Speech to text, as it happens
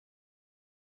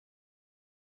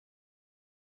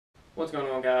What's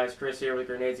going on, guys? Chris here with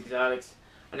Grenades Exotics.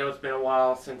 I know it's been a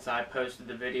while since I posted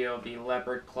the video of the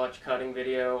leopard clutch cutting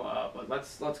video, but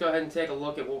let's go ahead and take a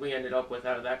look at what we ended up with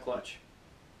out of that clutch.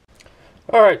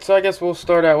 Alright, so I guess we'll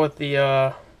start out with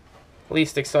the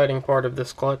least exciting part of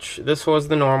this clutch. This was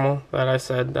the normal that I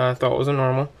said I thought was a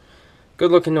normal.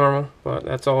 Good looking normal, but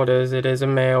that's all it is. It is a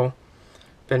male.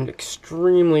 Been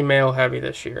extremely male heavy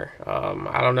this year.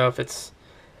 I don't know if it's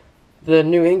the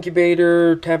new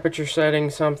incubator, temperature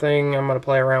setting, something. I'm going to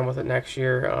play around with it next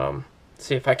year.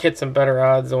 See if I get some better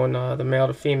odds on the male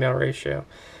to female ratio.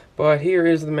 But here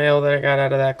is the male that I got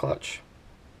out of that clutch.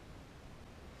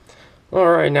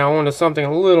 Alright, now on to something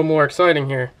a little more exciting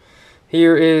here.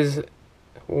 Here is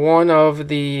one of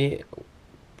the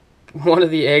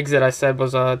eggs that I said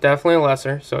was definitely a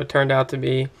lesser, so it turned out to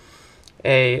be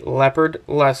a leopard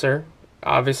lesser.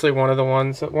 Obviously one of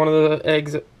the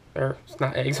eggs, or it's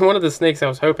not eggs, one of the snakes I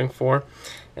was hoping for,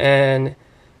 and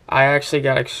I actually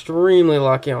got extremely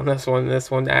lucky on this one. This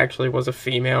one actually was a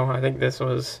female. I think this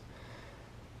was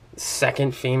the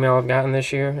second female I've gotten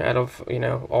this year out of,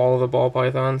 all of the ball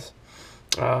pythons.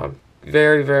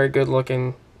 Very, very good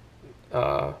looking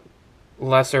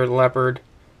lesser leopard,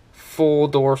 full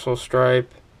dorsal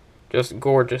stripe, just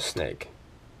gorgeous snake.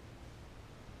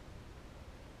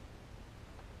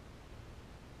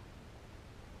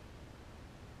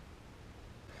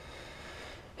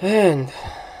 And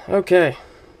okay,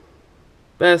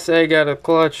 best egg out of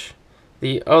clutch.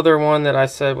 The other one that I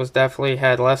said was definitely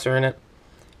had lesser in it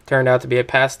turned out to be a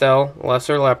pastel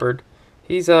lesser leopard.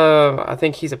 He's I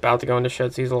think he's about to go into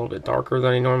shed, so he's a little bit darker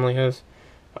than he normally is.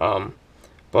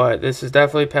 But this is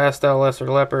definitely pastel lesser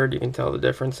leopard. You can tell the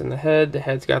difference in the head. The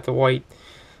head's got the white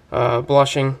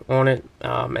blushing on it,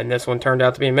 and this one turned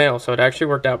out to be a male, so it actually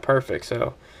worked out perfect.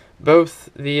 So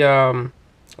both the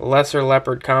lesser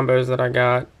leopard combos that I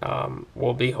got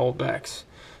will be holdbacks.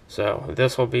 So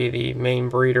this will be the main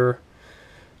breeder,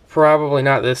 probably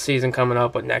not this season coming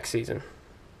up, but next season.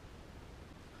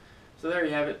 So there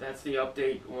you have it. That's the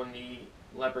update on the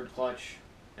leopard clutch.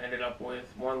 Ended up with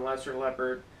one lesser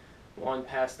leopard, one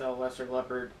pastel lesser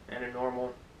leopard, and a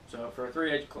normal. So for a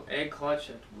 3-egg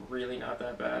clutch, it's really not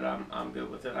that bad. I'm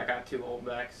good with it. I got 2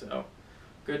 holdbacks, so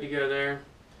good to go there.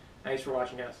 Thanks for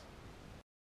watching, guys.